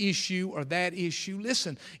issue or that issue.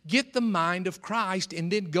 Listen, get the mind of Christ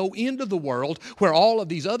and then go into the world where all of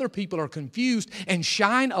these other people are confused and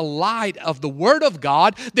shine a light of the Word of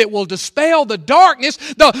God that will dispel the darkness.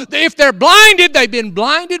 If they're blinded, they've been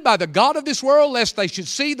blinded by the God of this world, lest they should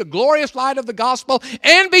see the glorious light of the gospel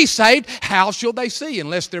and be saved. How shall they see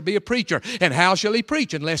unless there be a preacher? And how shall he preach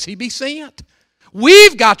unless he be sent?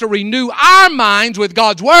 We've got to renew our minds with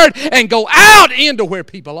God's Word and go out into where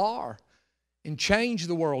people are and change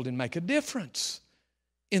the world and make a difference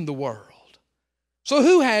in the world. So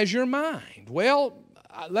who has your mind? Well,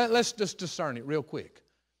 let's just discern it real quick.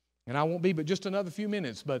 And I won't be but just another few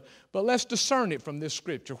minutes, but let's discern it from this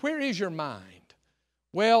scripture. Where is your mind?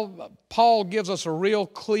 Well, Paul gives us a real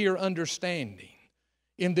clear understanding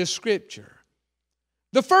in this scripture.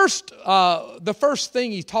 The first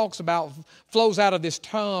thing he talks about flows out of this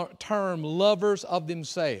term, lovers of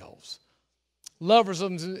themselves. Lovers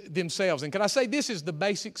of themselves. And can I say, this is the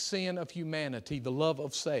basic sin of humanity, the love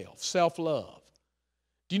of self, self-love.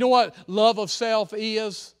 Do you know what love of self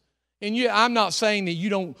is? And I'm not saying that you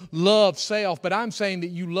don't love self, but I'm saying that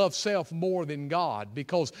you love self more than God.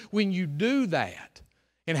 Because when you do that,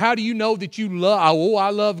 and how do you know that you love,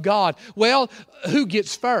 I love God? Well, who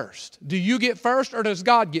gets first? Do you get first or does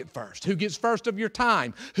God get first? Who gets first of your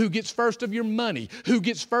time? Who gets first of your money? Who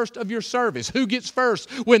gets first of your service? Who gets first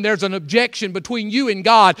when there's an objection between you and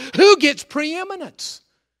God? Who gets preeminence?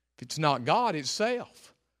 If it's not God, it's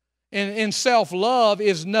self. And self-love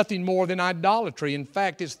is nothing more than idolatry. In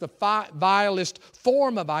fact, it's the vilest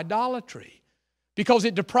form of idolatry. Because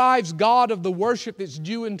it deprives God of the worship that's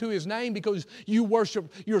due unto His name, because you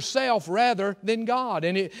worship yourself rather than God.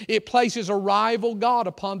 And it places a rival God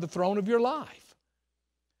upon the throne of your life.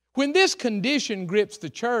 When this condition grips the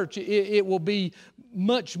church, it will be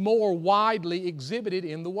much more widely exhibited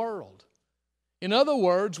in the world. In other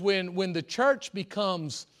words, when the church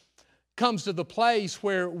comes to the place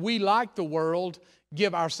where we, like the world,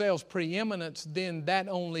 give ourselves preeminence, then that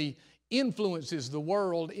only influences the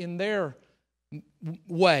world in their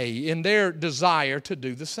way, in their desire to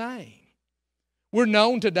do the same. We're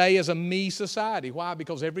known today as a me society. Why?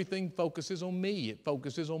 Because everything focuses on me. It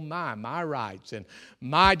focuses on my rights and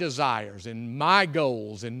my desires and my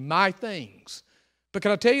goals and my things. But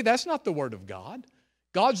can I tell you, that's not the Word of God.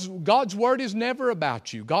 God's Word is never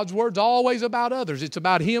about you. God's Word's always about others. It's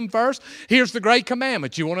about Him first. Here's the great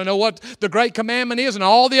commandment. You want to know what the great commandment is? And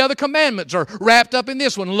all the other commandments are wrapped up in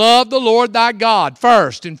this one. Love the Lord thy God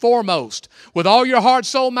first and foremost with all your heart,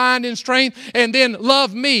 soul, mind, and strength. And then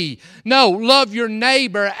love me. No, love your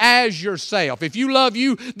neighbor as yourself. If you love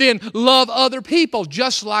you, then love other people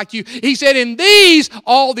just like you. He said, in these,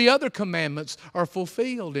 all the other commandments are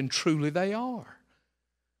fulfilled, and truly they are.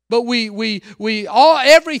 But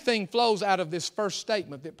everything flows out of this first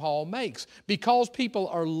statement that Paul makes, because people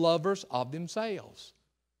are lovers of themselves.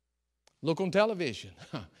 Look on television.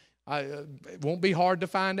 It won't be hard to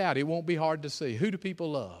find out. It won't be hard to see. Who do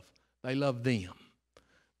people love? They love them.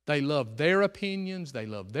 They love their opinions. They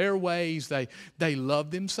love their ways. They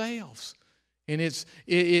love themselves. And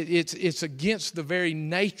it's against the very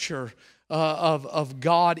nature of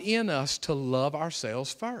God in us to love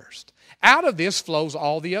ourselves first. Out of this flows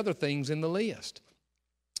all the other things in the list.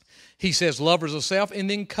 He says lovers of self, and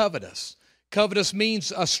then covetous. Covetous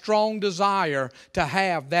means a strong desire to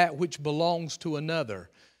have that which belongs to another.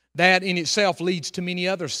 That in itself leads to many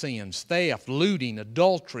other sins: theft, looting,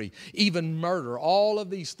 adultery, even murder. All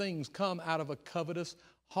of these things come out of a covetous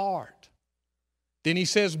heart. Then he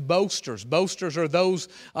says boasters. Boasters are those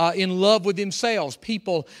in love with themselves.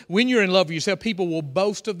 People, when you're in love with yourself, people will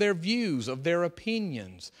boast of their views, of their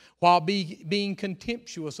opinions, while being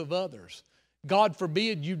contemptuous of others. God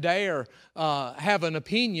forbid you dare have an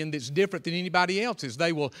opinion that's different than anybody else's.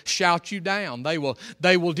 They will shout you down. They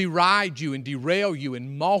will deride you and derail you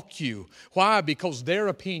and mock you. Why? Because their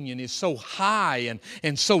opinion is so high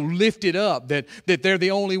and so lifted up that they're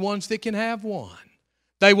the only ones that can have one.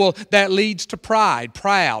 That leads to pride,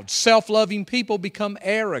 proud. Self-loving people become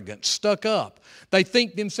arrogant, stuck up. They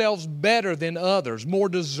think themselves better than others, more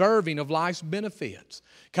deserving of life's benefits.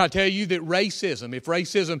 Can I tell you that racism, if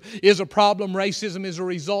racism is a problem, racism is a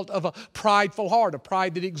result of a prideful heart, a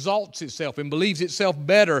pride that exalts itself and believes itself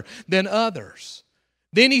better than others.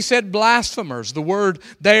 Then he said blasphemers. The word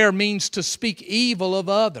there means to speak evil of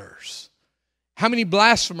others. How many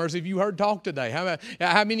blasphemers have you heard talk today?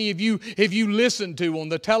 How many of you have you listened to on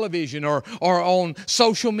the television or on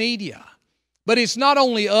social media? But it's not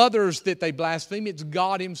only others that they blaspheme, it's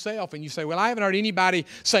God Himself. And you say, well, I haven't heard anybody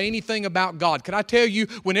say anything about God. Can I tell you,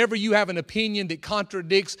 whenever you have an opinion that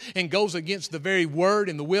contradicts and goes against the very word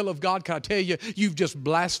and the will of God, can I tell you, you've just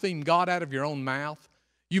blasphemed God out of your own mouth?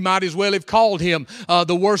 You might as well have called Him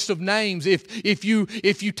the worst of names if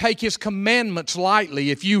you take His commandments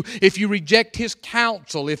lightly, if you reject His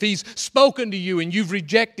counsel, if He's spoken to you and you've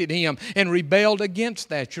rejected Him and rebelled against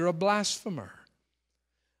that, you're a blasphemer.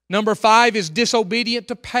 Number 5 is disobedient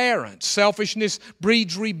to parents. Selfishness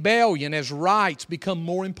breeds rebellion as rights become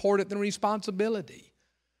more important than responsibility.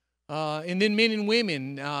 And then men and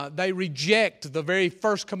women, they reject the very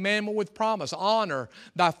first commandment with promise. Honor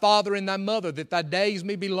thy father and thy mother, that thy days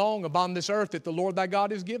may be long upon this earth that the Lord thy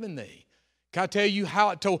God has given thee. Can I tell you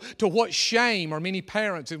to what shame are many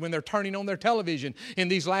parents when they're turning on their television in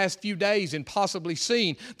these last few days and possibly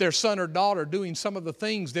seeing their son or daughter doing some of the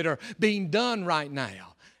things that are being done right now.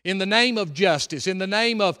 In the name of justice, in the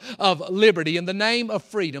name of liberty, in the name of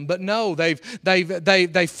freedom. But no, they've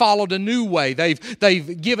followed a new way.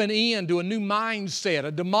 They've given in to a new mindset,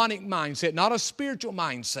 a demonic mindset, not a spiritual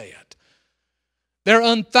mindset. They're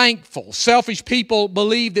unthankful. Selfish people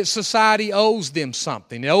believe that society owes them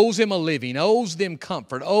something. It owes them a living, owes them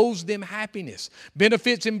comfort, owes them happiness.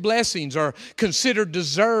 Benefits and blessings are considered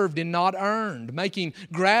deserved and not earned, making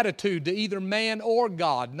gratitude to either man or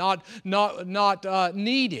God not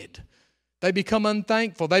needed. They become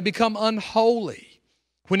unthankful. They become unholy.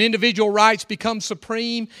 When individual rights become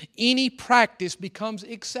supreme, any practice becomes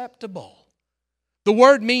acceptable. The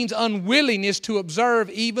word means unwillingness to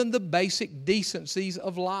observe even the basic decencies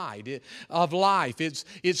of life.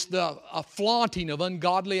 It's the flaunting of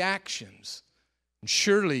ungodly actions. And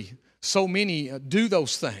surely so many do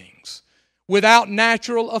those things. Without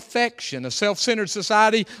natural affection, a self-centered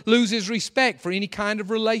society loses respect for any kind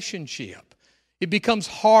of relationship. It becomes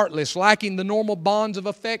heartless, lacking the normal bonds of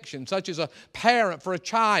affection, such as a parent for a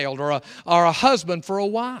child or a husband for a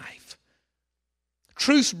wife.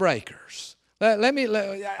 Truce breakers.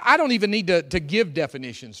 I don't even need to give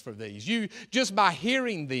definitions for these. You just by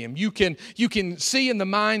hearing them, you can see in the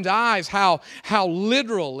mind's eyes how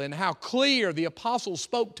literal and how clear the apostles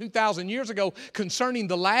spoke 2,000 years ago concerning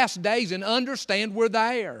the last days, and understand we're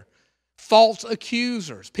there. False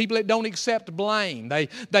accusers, people that don't accept blame.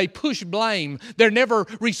 They push blame. They're never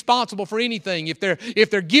responsible for anything. If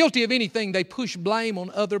they're guilty of anything, they push blame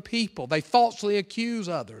on other people. They falsely accuse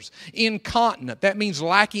others. Incontinent, that means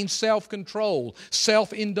lacking self-control,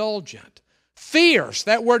 self-indulgent. Fierce,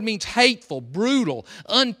 that word means hateful, brutal,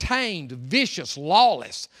 untamed, vicious,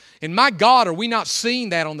 lawless. And my God, are we not seeing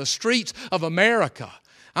that on the streets of America?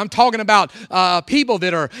 I'm talking about people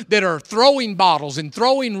that are throwing bottles and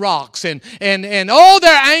throwing rocks and oh,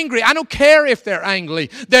 they're angry. I don't care if they're angry.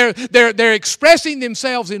 They're expressing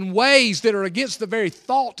themselves in ways that are against the very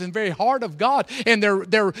thought and very heart of God, and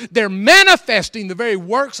they're manifesting the very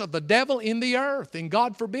works of the devil in the earth. And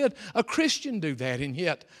God forbid a Christian do that, and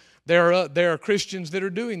yet there are Christians that are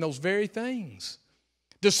doing those very things.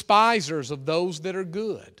 Despisers of those that are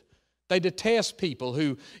good. They detest people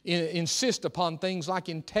who insist upon things like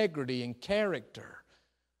integrity and character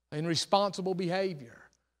and responsible behavior.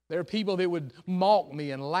 There are people that would mock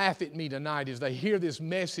me and laugh at me tonight as they hear this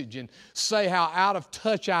message and say how out of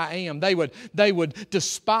touch I am. They would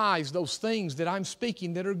despise those things that I'm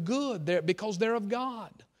speaking that are good because they're of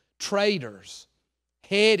God. Traitors,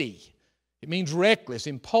 heady. It means reckless,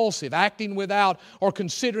 impulsive, acting without or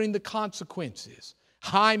considering the consequences.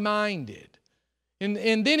 High-minded. And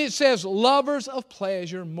then it says, lovers of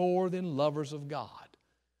pleasure more than lovers of God.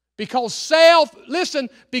 Because self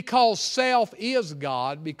is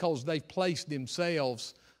God, because they've placed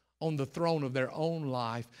themselves on the throne of their own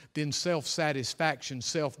life, then self-satisfaction,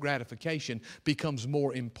 self-gratification becomes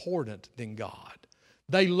more important than God.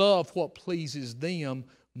 They love what pleases them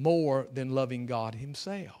more than loving God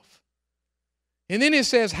Himself. And then it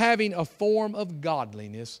says, having a form of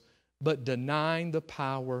godliness, but denying the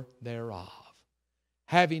power thereof.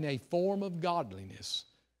 Having a form of godliness,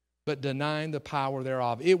 but denying the power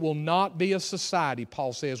thereof. It will not be a society,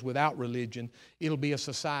 Paul says, without religion. It'll be a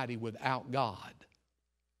society without God.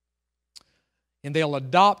 And they'll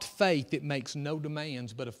adopt faith that makes no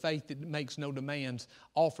demands, but a faith that makes no demands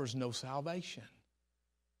offers no salvation.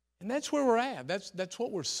 And that's where we're at. That's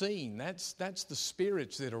what we're seeing. That's the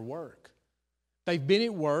spirits that are at work. They've been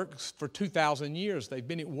at work for 2,000 years. They've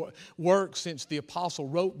been at work since the apostle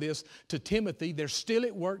wrote this to Timothy. They're still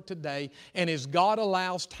at work today. And as God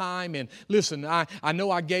allows time, and listen, I know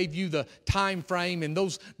I gave you the time frame, and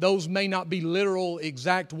those may not be literal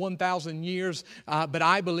exact 1,000 years, but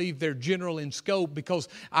I believe they're general in scope, because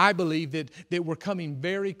I believe that we're coming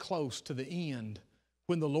very close to the end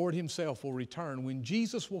when the Lord Himself will return, when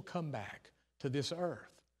Jesus will come back to this earth.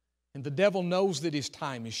 And the devil knows that his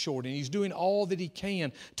time is short, and he's doing all that he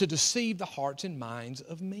can to deceive the hearts and minds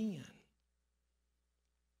of men.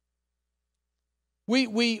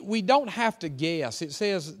 We don't have to guess. It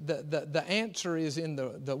says the answer is in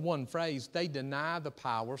the one phrase, they deny the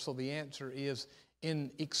power. So the answer is in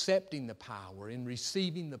accepting the power, in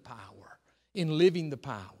receiving the power, in living the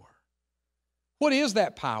power. What is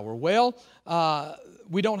that power? Well,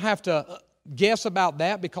 we don't have to guess about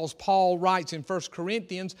that, because Paul writes in 1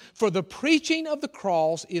 Corinthians, "For the preaching of the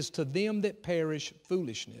cross is to them that perish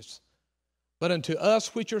foolishness, but unto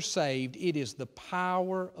us which are saved it is the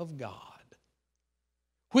power of God."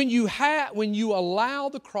 When you allow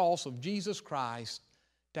the cross of Jesus Christ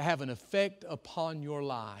to have an effect upon your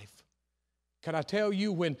life, can I tell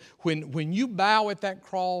you, when you bow at that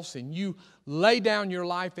cross and you lay down your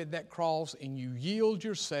life at that cross and you yield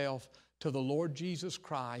yourself to the Lord Jesus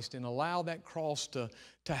Christ and allow that cross to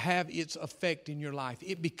have its effect in your life,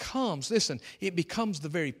 it becomes the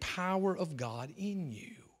very power of God in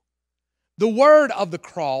you. The word of the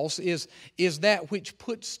cross is that which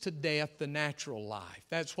puts to death the natural life.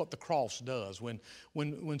 That's what the cross does. When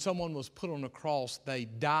someone was put on a cross, they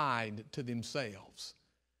died to themselves.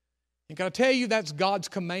 And can I tell you, that's God's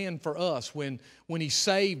command for us when He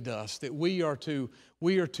saved us, that we are to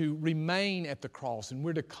remain at the cross, and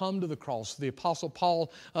we're to come to the cross. The Apostle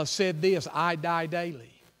Paul said this, "I die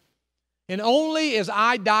daily." And only as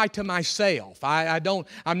I die to myself, I'm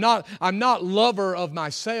not lover of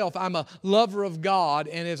myself, I'm a lover of God,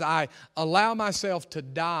 and as I allow myself to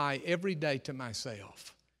die every day to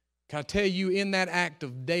myself. Can I tell you, in that act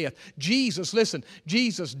of death, Jesus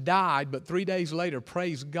died, but 3 days later,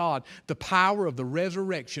 praise God, the power of the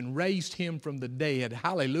resurrection raised Him from the dead,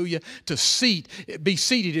 hallelujah, to be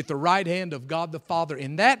seated at the right hand of God the Father.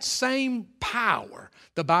 And that same power,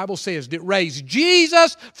 the Bible says, that raised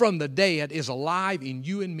Jesus from the dead is alive in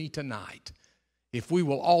you and me tonight, if we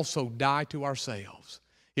will also die to ourselves.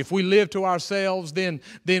 If we live to ourselves, then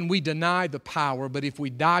we deny the power. But if we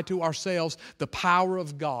die to ourselves, the power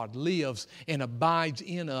of God lives and abides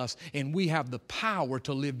in us, and we have the power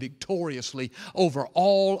to live victoriously over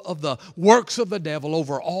all of the works of the devil,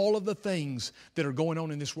 over all of the things that are going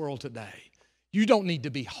on in this world today. You don't need to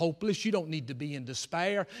be hopeless. You don't need to be in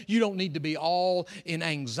despair. You don't need to be all in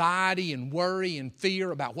anxiety and worry and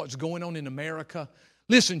fear about what's going on in America.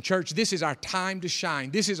 Listen, church, this is our time to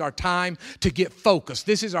shine. This is our time to get focused.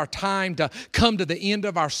 This is our time to come to the end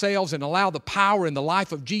of ourselves and allow the power and the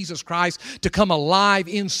life of Jesus Christ to come alive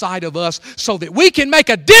inside of us so that we can make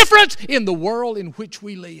a difference in the world in which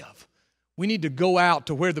we live. We need to go out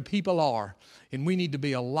to where the people are, and we need to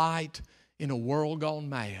be a light in a world gone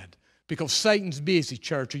mad, because Satan's busy,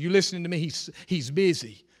 church. Are you listening to me? He's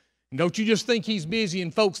busy. And don't you just think he's busy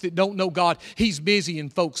in folks that don't know God. He's busy in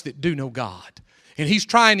folks that do know God. And he's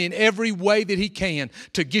trying in every way that he can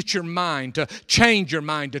to get your mind, to change your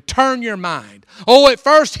mind, to turn your mind. Oh, at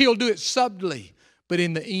first he'll do it subtly, but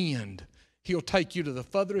in the end, he'll take you to the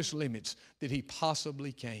furthest limits that he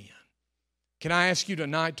possibly can. Can I ask you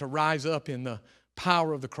tonight to rise up in the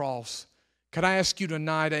power of the cross? Could I ask you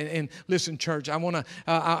tonight, and listen, church, I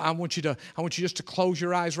want you just to close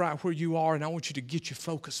your eyes right where you are, and I want you to get your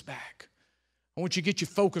focus back. I want you to get your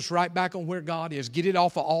focus right back on where God is. Get it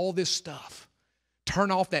off of all this stuff.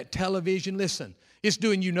 Turn off that television. Listen, it's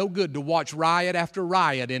doing you no good to watch riot after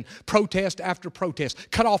riot and protest after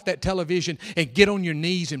protest. Cut off that television and get on your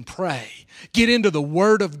knees and pray. Get into the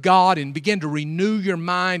Word of God and begin to renew your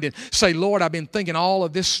mind and say, Lord, I've been thinking all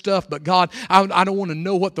of this stuff, but God, I don't want to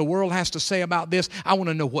know what the world has to say about this. I want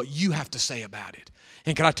to know what you have to say about it.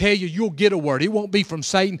 And can I tell you, you'll get a word. It won't be from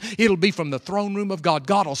Satan. It'll be from the throne room of God.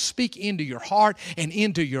 God will speak into your heart and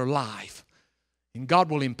into your life. And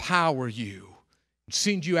God will empower you.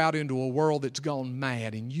 Send you out into a world that's gone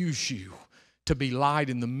mad and use you to be light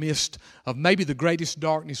in the midst of maybe the greatest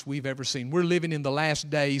darkness we've ever seen. We're living in the last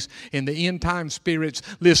days, and the end time spirits,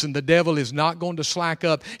 listen, the devil is not going to slack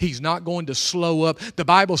up. He's not going to slow up. The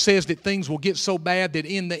Bible says that things will get so bad that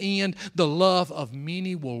in the end, the love of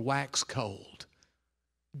many will wax cold.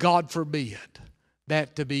 God forbid.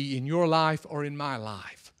 that to be in your life or in my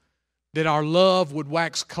life. That our love would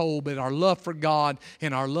wax cold, but our love for God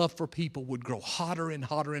and our love for people would grow hotter and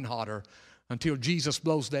hotter and hotter until Jesus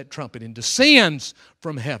blows that trumpet and descends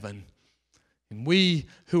from heaven. And we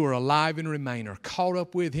who are alive and remain are caught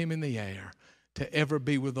up with Him in the air to ever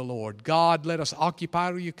be with the Lord. God, let us occupy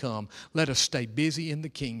till You come. Let us stay busy in the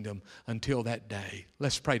kingdom until that day.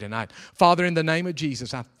 Let's pray tonight. Father, in the name of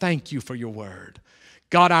Jesus, I thank You for Your word.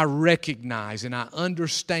 God, I recognize and I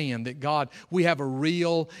understand that, God, we have a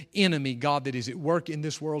real enemy, God, that is at work in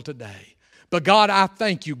this world today. But God, I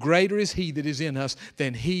thank You, greater is He that is in us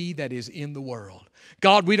than he that is in the world.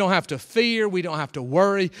 God, we don't have to fear, we don't have to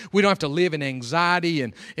worry, we don't have to live in anxiety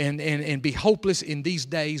and be hopeless in these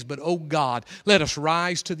days. But oh God, let us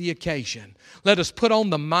rise to the occasion. Let us put on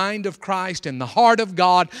the mind of Christ and the heart of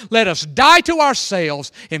God. Let us die to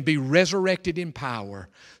ourselves and be resurrected in power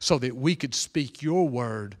so that we could speak Your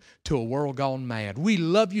word to a world gone mad. We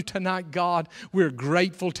love You tonight, God. We're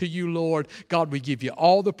grateful to You, Lord. God, we give You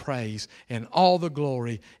all the praise and all the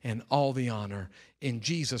glory and all the honor. In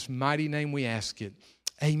Jesus' mighty name we ask it.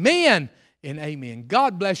 Amen and amen.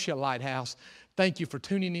 God bless you, Lighthouse. Thank you for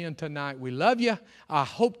tuning in tonight. We love you. I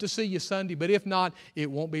hope to see you Sunday, but if not, it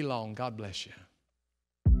won't be long. God bless you.